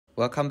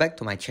Welcome back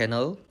to my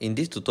channel. In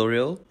this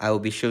tutorial, I will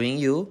be showing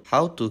you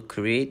how to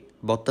create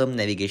bottom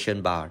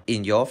navigation bar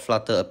in your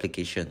Flutter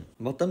application.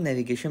 Bottom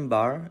navigation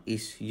bar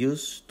is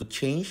used to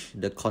change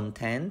the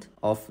content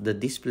of the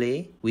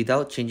display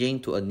without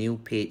changing to a new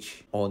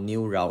page or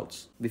new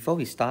routes. Before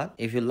we start,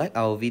 if you like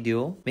our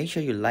video, make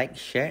sure you like,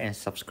 share and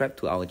subscribe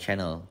to our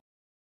channel.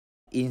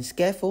 In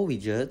Scaffold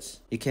widgets,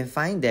 you can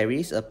find there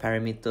is a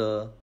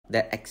parameter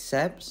that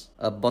accepts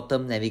a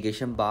bottom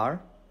navigation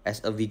bar as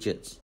a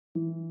widget.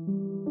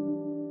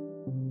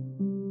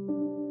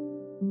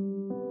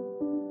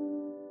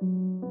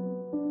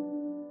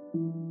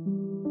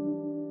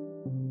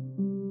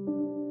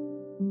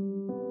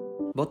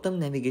 Bottom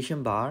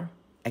navigation bar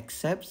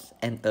accepts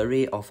an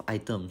array of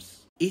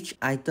items. Each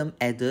item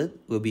added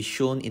will be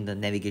shown in the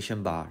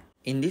navigation bar.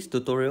 In this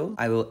tutorial,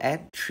 I will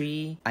add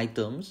 3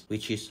 items,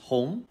 which is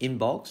Home,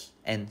 Inbox,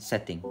 and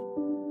Setting.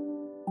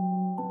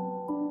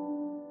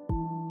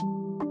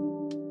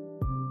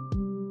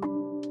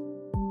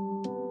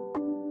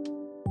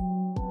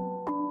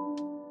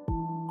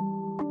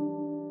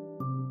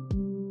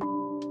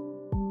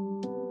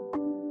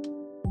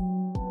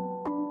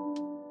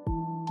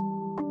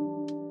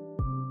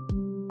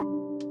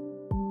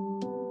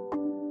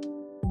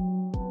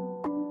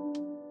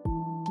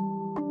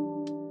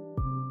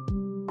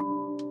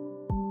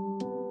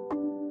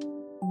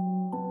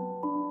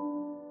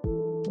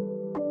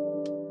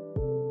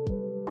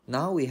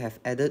 Now we have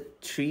added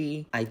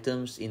 3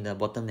 items in the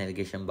bottom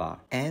navigation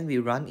bar and we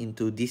run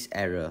into this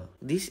error.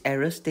 This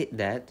error states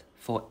that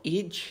for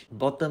each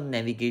bottom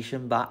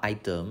navigation bar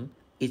item,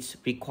 it's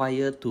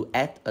required to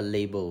add a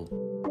label.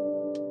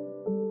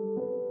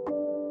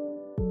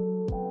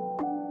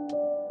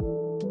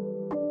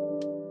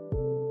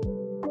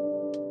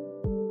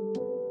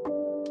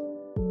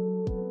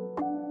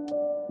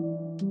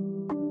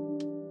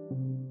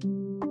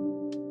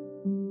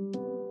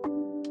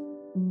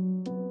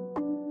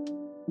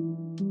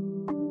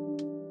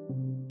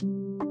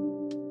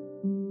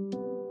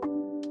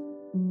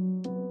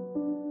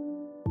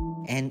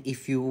 And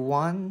if you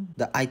want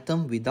the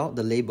item without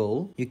the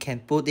label, you can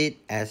put it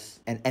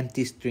as an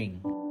empty string.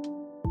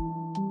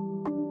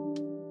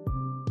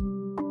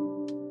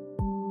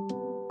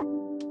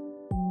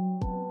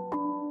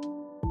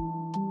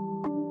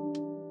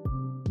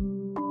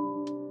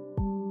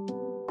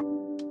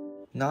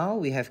 Now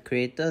we have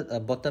created a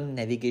bottom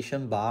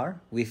navigation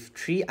bar with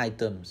 3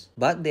 items,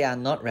 but they are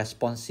not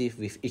responsive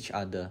with each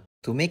other.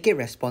 To make it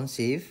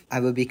responsive,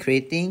 I will be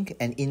creating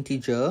an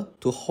integer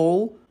to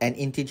hold an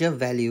integer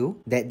value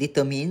that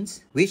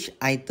determines which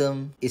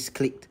item is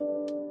clicked.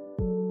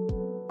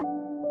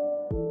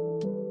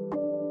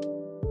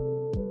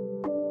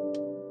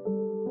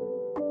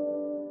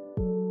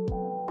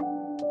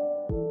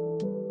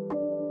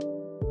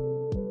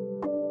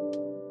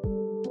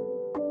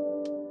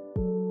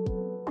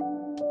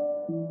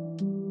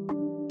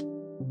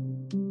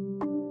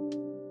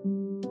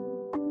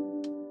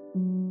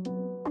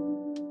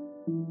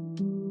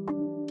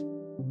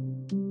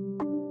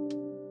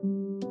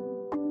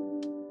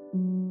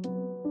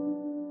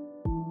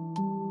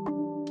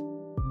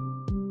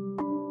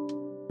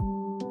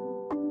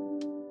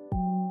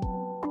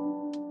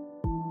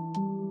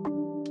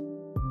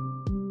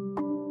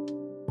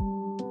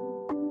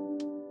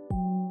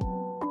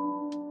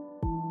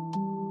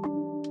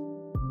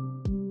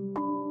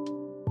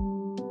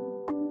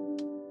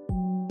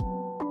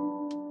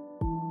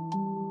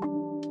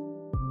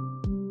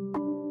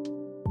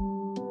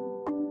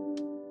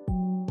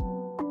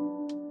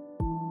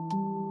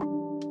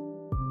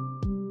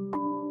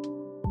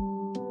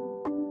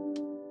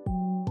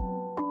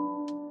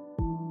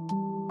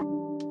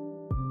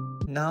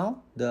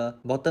 Now the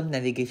bottom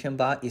navigation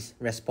bar is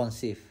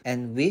responsive,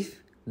 and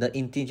with the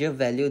integer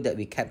value that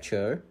we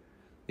capture,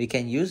 we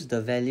can use the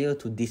value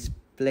to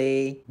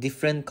display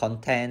different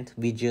content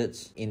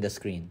widgets in the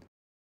screen.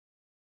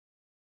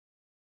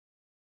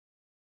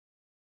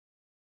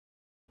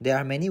 There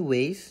are many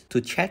ways to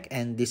check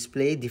and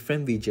display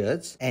different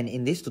widgets, and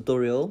in this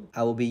tutorial,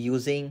 I will be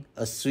using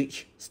a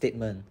switch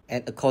statement,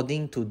 and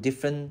according to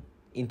different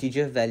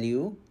integer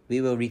value,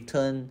 we will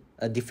return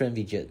a different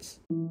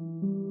widgets.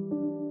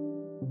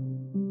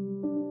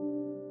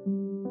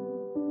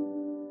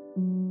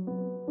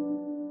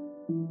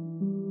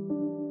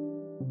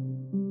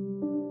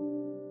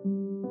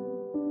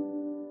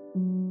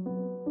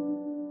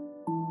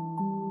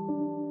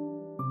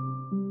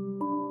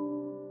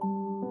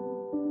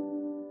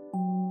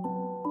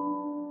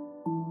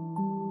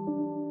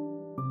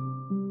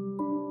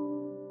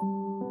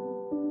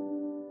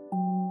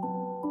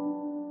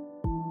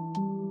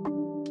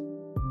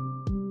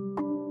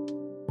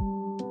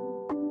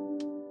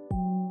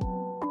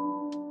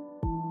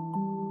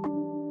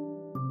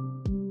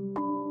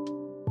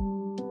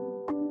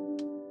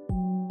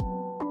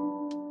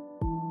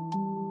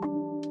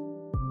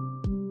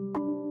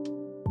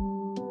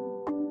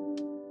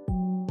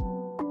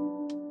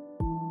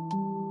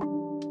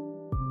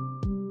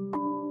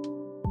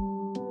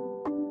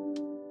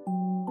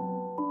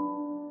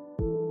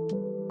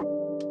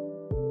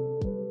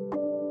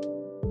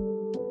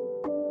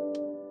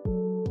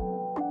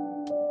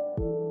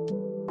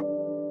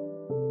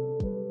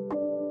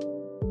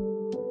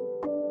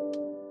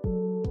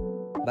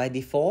 By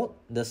default,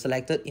 the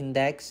selected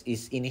index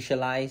is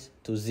initialized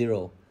to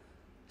 0,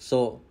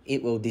 so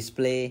it will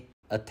display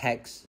a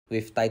text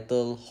with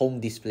title Home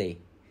Display.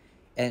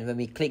 And when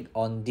we click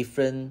on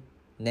different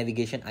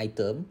navigation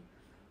item,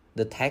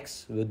 the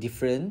text will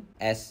different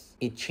as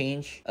it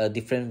change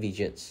different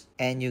widgets.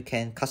 And you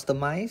can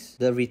customize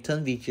the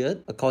return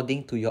widget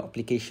according to your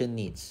application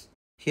needs.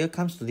 Here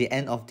comes to the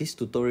end of this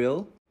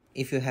tutorial.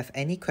 If you have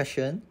any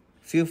question,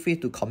 feel free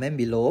to comment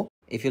below.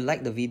 If you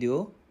like the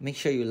video, make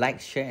sure you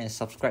like, share and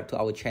subscribe to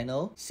our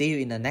channel. See you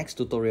in the next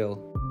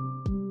tutorial.